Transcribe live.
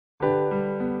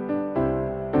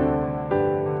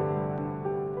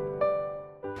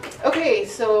Okay,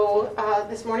 so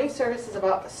this morning's service is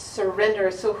about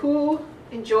surrender. So who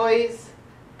enjoys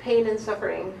pain and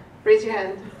suffering? Raise your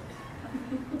hand.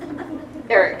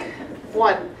 Eric,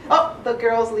 one. Oh, the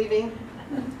girl's leaving.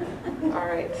 All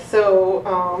right,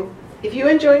 so if you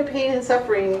enjoy pain and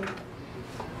suffering,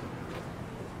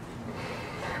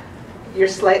 you're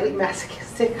slightly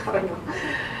masochistic. I don't know.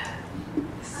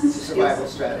 It's a survival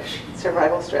strategy.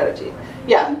 Survival strategy.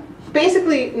 Yeah.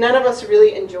 Basically, none of us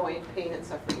really enjoy pain and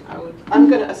suffering. I'm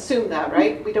going to assume that,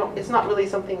 right? We don't. It's not really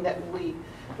something that we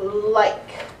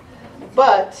like.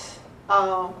 But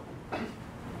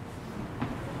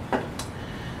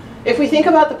if we think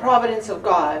about the providence of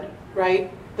God, right?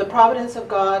 The providence of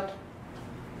God,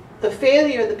 the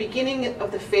beginning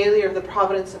of the failure of the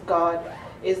providence of God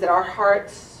is that our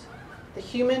hearts, the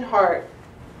human heart,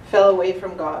 fell away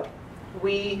from God.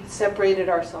 We separated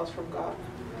ourselves from God.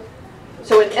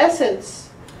 So in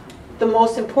essence, the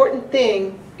most important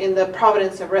thing in the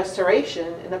providence of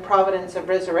restoration, in the providence of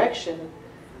resurrection,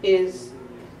 is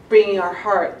bringing our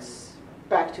hearts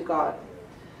back to God.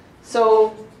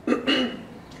 So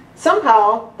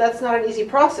somehow that's not an easy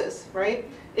process, right?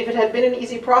 If it had been an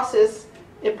easy process,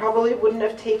 it probably wouldn't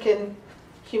have taken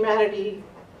humanity,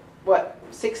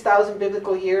 6,000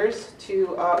 biblical years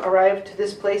to arrive to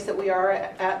this place that we are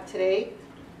at today.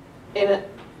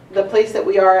 The place that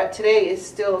we are at today is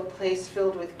still a place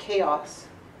filled with chaos,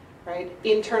 right?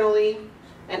 Internally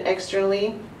and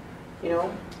externally,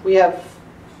 we have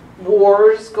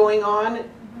wars going on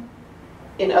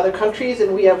in other countries,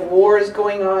 and we have wars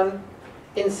going on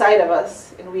inside of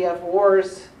us, and we have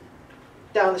wars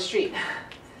down the street,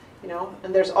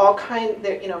 and there's all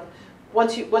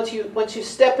once you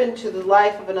step into the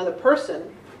life of another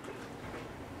person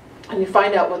and you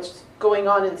find out what's going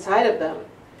on inside of them,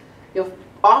 you'll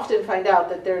often find out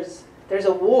that there's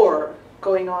a war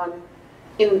going on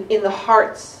in the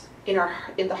hearts,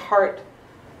 in the heart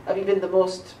of even the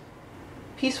most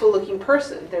peaceful looking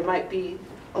person. There might be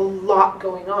a lot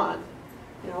going on,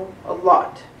 a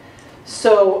lot.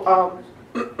 So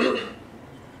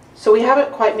so we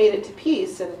haven't quite made it to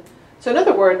peace. And so in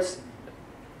other words,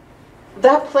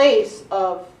 that place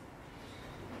of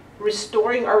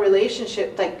restoring our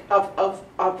relationship, of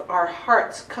our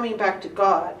hearts coming back to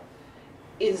God,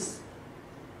 is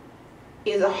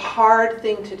a hard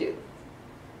thing to do.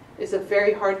 It's a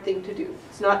very hard thing to do.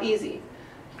 It's not easy.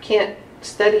 You can't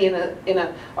study in a.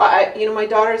 My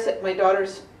daughter's in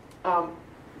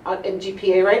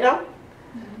GPA right now.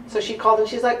 So she called and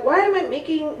she's like, what am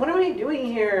I doing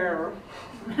here?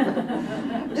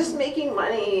 I'm just making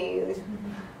money.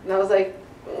 And I was like,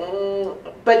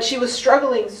 but she was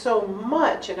struggling so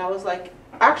much, and I was like,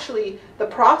 actually, the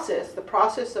process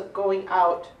of going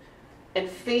out and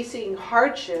facing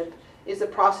hardship is a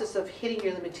process of hitting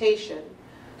your limitation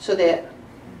so that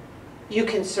you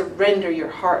can surrender your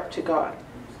heart to God.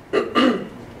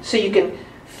 So you can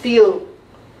feel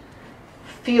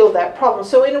that problem.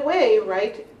 So in a way,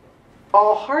 right,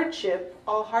 all hardship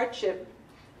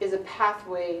is a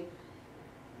pathway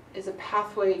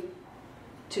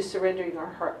to surrendering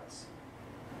our hearts.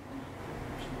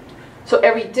 So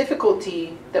every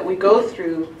difficulty that we go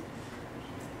through,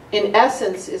 in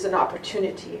essence, is an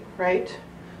opportunity, right?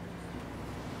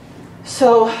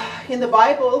 So in the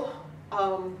Bible,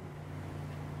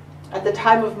 at the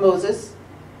time of Moses,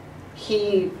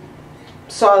 he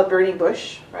saw a burning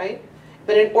bush, right?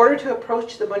 But in order to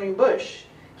approach the burning bush,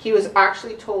 he was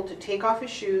actually told to take off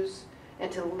his shoes and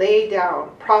to lay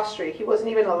down, prostrate. He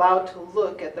wasn't even allowed to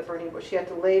look at the burning bush. He had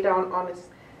to lay down on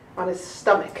his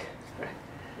stomach.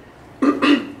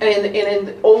 And in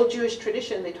the old Jewish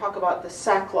tradition, they talk about the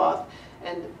sackcloth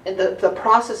and the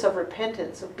process of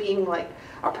repentance, of being like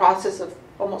a process of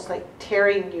almost like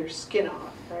tearing your skin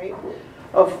off, right?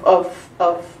 Of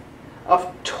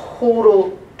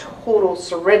total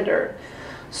surrender.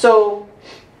 So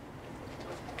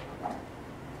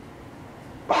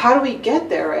how do we get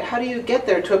there, right? How do you get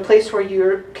there to a place where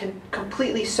you can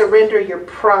completely surrender your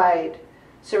pride,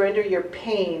 surrender your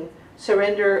pain,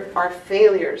 surrender our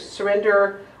failures,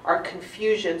 surrender our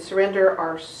confusion, surrender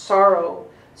our sorrow,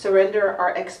 surrender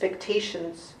our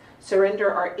expectations,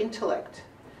 surrender our intellect,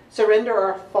 surrender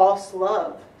our false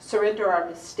love, surrender our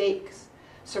mistakes,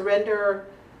 surrender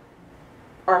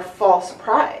our false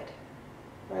pride,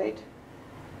 right?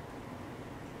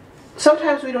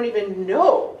 Sometimes we don't even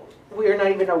know. We're not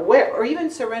even aware, or even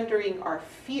surrendering our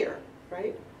fear,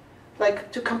 right?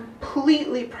 Like to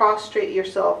completely prostrate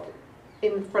yourself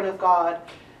in front of God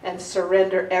and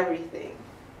surrender everything.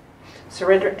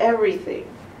 Surrender everything.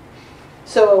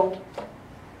 So,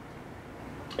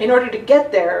 in order to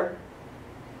get there,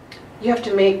 you have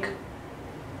to make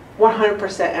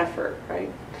 100% effort,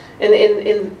 right? And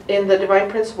in the divine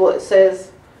principle, it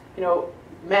says, you know,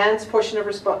 God's portion of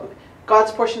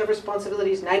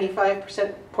responsibility is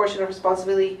 95% portion of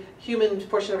responsibility. Human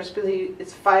portion of responsibility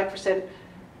is 5%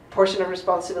 portion of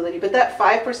responsibility. But that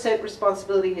 5%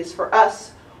 responsibility is for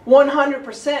us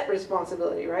 100%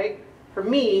 responsibility, right? For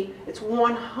me, it's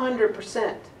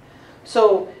 100%.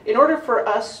 So in order for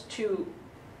us to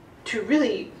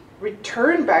really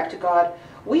return back to God,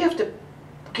 we have to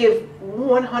give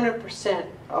 100%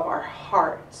 of our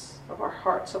hearts, of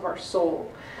our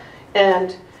soul.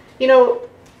 And, you know,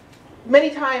 many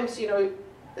times, you know,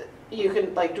 you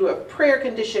can like do a prayer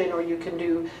condition, or you can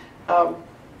do,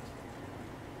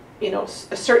 you know,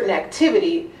 a certain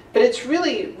activity, but it's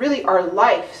really our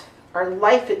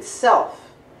life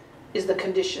itself is the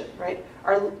condition, right?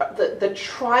 The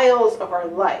trials of our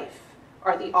life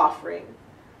are the offering.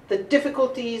 The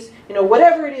difficulties, you know,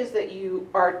 whatever it is that you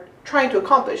are trying to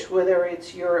accomplish, whether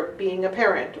it's you're being a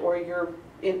parent, or you're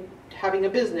having a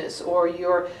business, or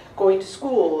you're going to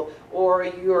school, or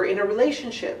you're in a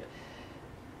relationship,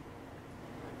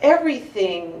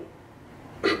 everything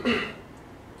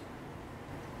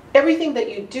that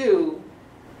you do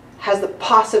has the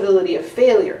possibility of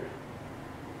failure,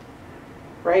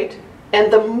 right?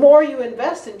 And the more you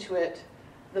invest into it,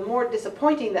 the more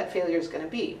disappointing that failure is going to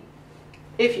be.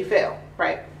 If you fail,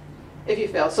 right? If you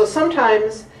fail. So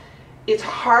sometimes it's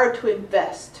hard to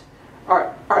invest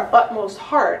our utmost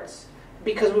hearts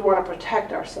because we want to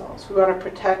protect ourselves. We want to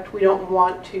protect, we don't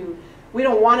want to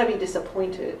be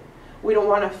disappointed. We don't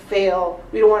want to fail.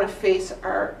 We don't want to face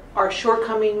our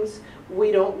shortcomings.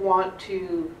 We don't want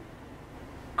to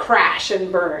crash and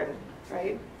burn,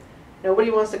 right?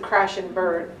 Nobody wants to crash and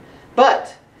burn.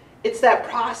 But it's that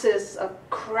process of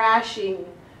crashing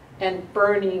and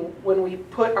burning, when we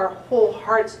put our whole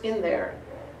hearts in there,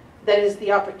 that is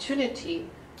the opportunity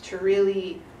to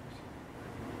really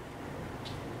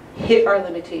hit our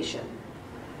limitation,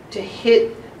 to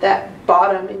hit that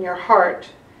bottom in your heart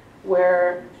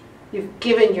where you've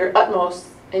given your utmost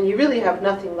and you really have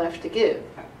nothing left to give,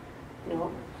 you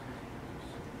know.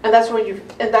 And that's when you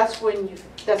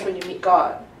meet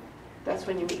God. That's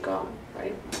when you meet God,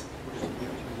 right?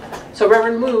 So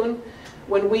Reverend Moon,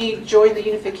 when we joined the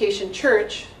Unification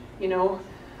Church, you know,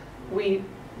 we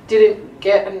didn't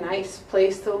get a nice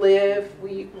place to live.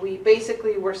 We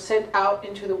basically were sent out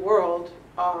into the world,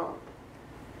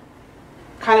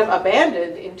 kind of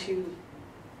abandoned into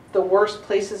the worst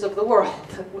places of the world.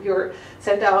 We were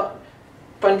sent out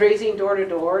fundraising door to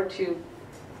door to,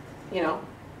 you know,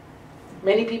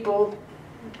 many people,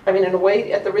 I mean, in a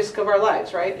way, at the risk of our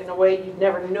lives, right? In a way, you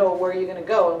never know where you're going to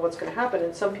go and what's going to happen.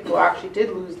 And some people actually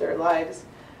did lose their lives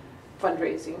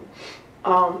fundraising.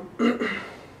 But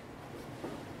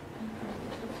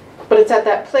it's at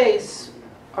that place,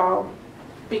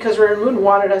 because Reverend Moon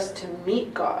wanted us to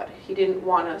meet God. He didn't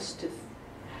want us to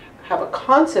have a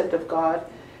concept of God.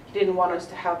 He didn't want us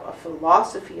to have a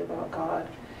philosophy about God.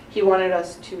 He wanted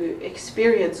us to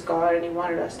experience God, and he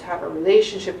wanted us to have a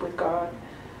relationship with God.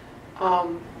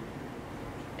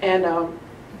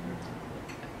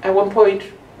 At one point,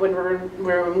 when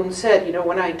Reverend Moon said, you know,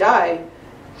 when I die,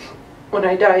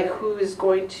 who is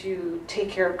going to take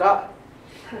care of God?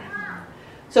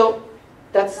 So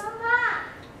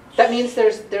that means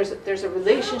there's a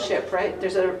relationship, right?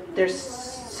 There's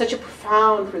such a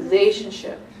profound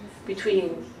relationship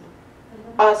between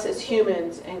us as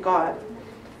humans and God.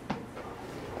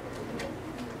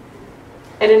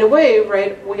 And in a way,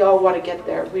 right, we all want to get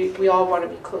there. We all want to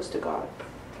be close to God.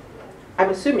 I'm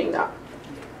assuming not.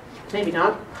 Maybe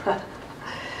not.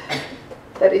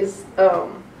 That is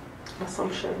an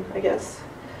assumption, I guess.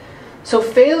 So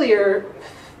failure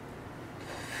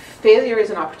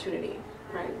is an opportunity,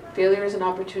 right? Failure is an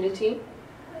opportunity,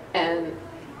 and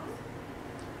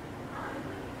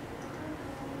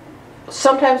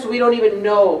sometimes we don't even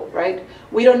know, right?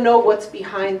 We don't know what's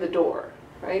behind the door,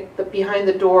 right? Behind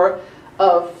the door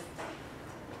of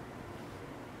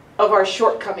our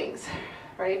shortcomings,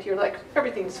 right? You're like,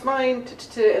 everything's fine,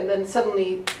 and then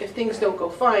suddenly, if things don't go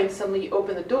fine, suddenly you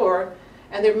open the door,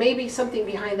 and there may be something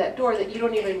behind that door that you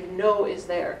don't even know is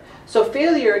there. So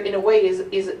failure, in a way,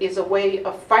 is a way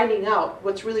of finding out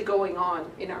what's really going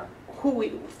on in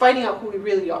finding out who we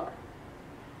really are.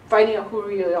 Finding out who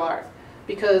we really are.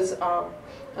 Because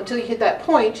until you hit that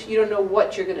point, you don't know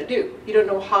what you're going to do. You don't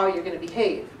know how you're going to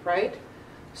behave, right?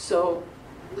 So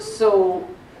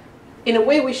in a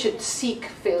way, we should seek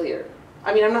failure.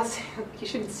 I mean, I'm not saying you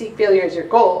shouldn't seek failure as your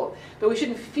goal, but we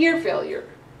shouldn't fear failure,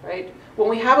 right? When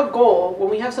we have a goal, when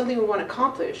we have something we want to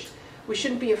accomplish, we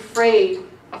shouldn't be afraid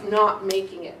of not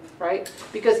making it, right?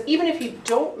 Because even if you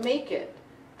don't make it,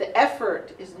 The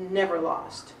effort is never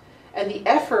lost. And the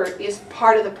effort is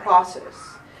part of the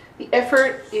process. The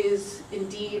effort is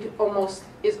indeed almost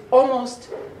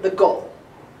the goal.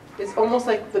 It's almost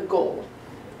like the goal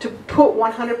to put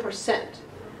 100%.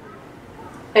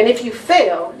 And if you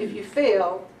fail,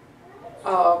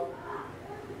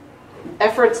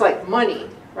 efforts like money,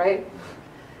 right?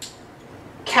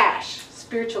 Cash,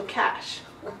 spiritual cash,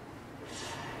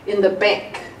 in the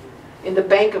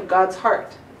bank of God's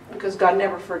heart, because God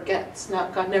never forgets.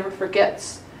 God never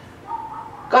forgets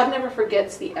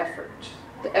the effort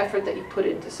that you put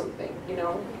into something, you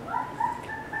know.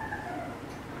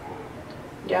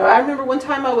 Yeah, I remember one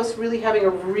time I was really having a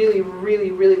really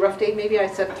rough day. Maybe I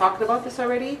said talking about this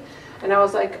already. And I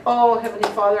was like, oh, Heavenly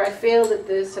Father, I failed at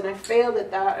this, and I failed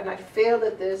at that, and I failed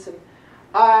at this, and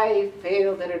I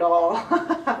failed at it all.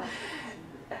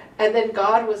 And then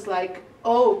God was like,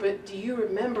 oh, but do you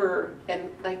remember?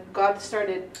 And like God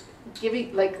started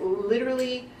giving, like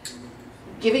literally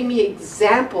giving me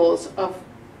examples of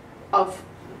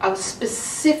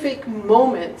specific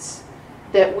moments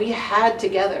that we had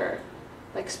together.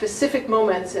 Like specific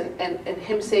moments, and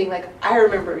him saying like, I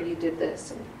remember you did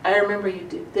this, and I remember you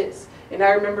did this, and I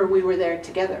remember we were there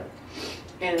together,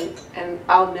 and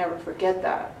I'll never forget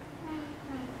that.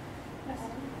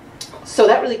 So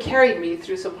that really carried me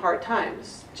through some hard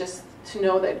times, just to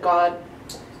know that God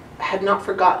had not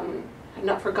forgotten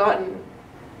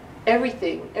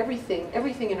everything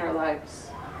in our lives.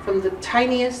 From the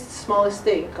tiniest, smallest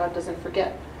thing, God doesn't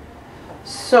forget.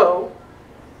 So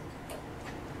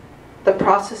the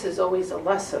process is always a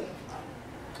lesson.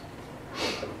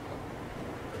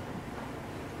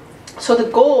 So the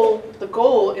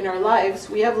goal in our lives,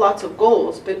 we have lots of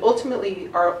goals, but ultimately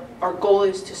our goal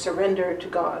is to surrender to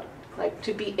God. Like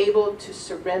to be able to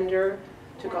surrender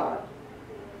to God.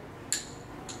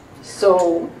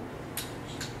 So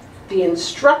the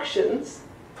instructions,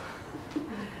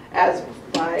 as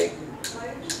by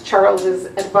Charles's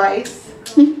advice,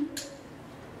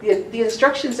 the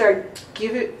instructions are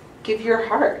give your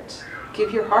heart, you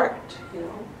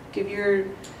know, give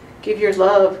your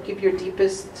love, give your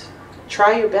deepest,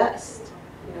 try your best,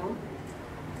 you know,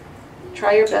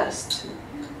 try your best.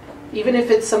 Even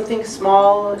if it's something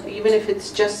small, even if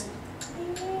it's just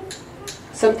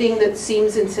something that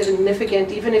seems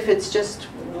insignificant, even if it's just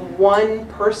one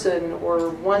person or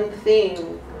one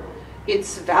thing,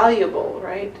 it's valuable,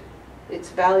 right? It's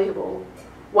valuable.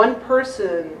 One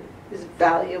person is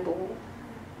valuable.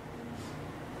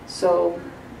 So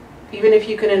even if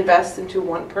you can invest into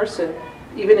one person,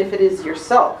 even if it is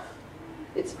yourself,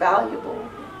 it's valuable.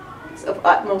 It's of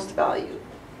utmost value.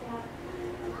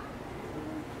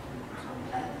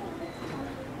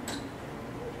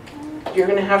 You're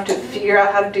going to have to figure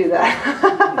out how to do that.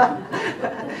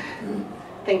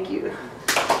 Thank you.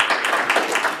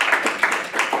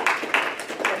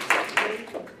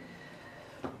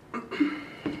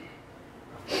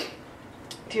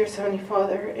 Dear Heavenly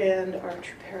Father and our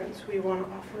true parents, we want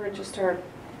to offer just our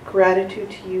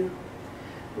gratitude to you.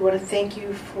 We want to thank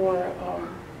you for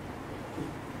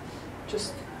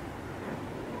just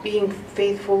being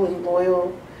faithful and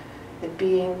loyal and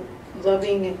being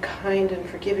loving and kind and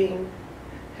forgiving.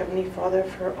 Heavenly Father,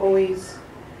 for always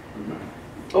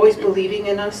believing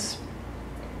in us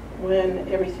when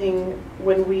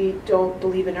we don't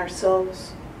believe in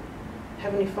ourselves.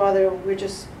 Heavenly Father, we're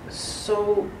just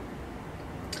so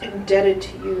indebted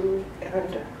to you,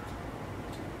 and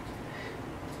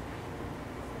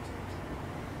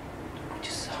we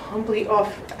just humbly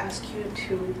ask you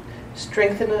to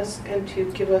strengthen us and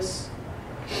to give us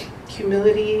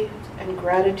humility and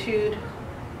gratitude,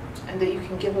 and that you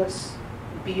can give us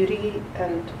beauty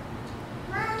and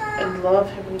love,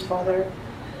 Heavenly Father.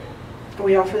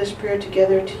 We offer this prayer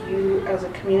together to you as a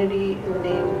community in the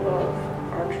name of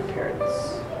our true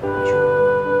parents.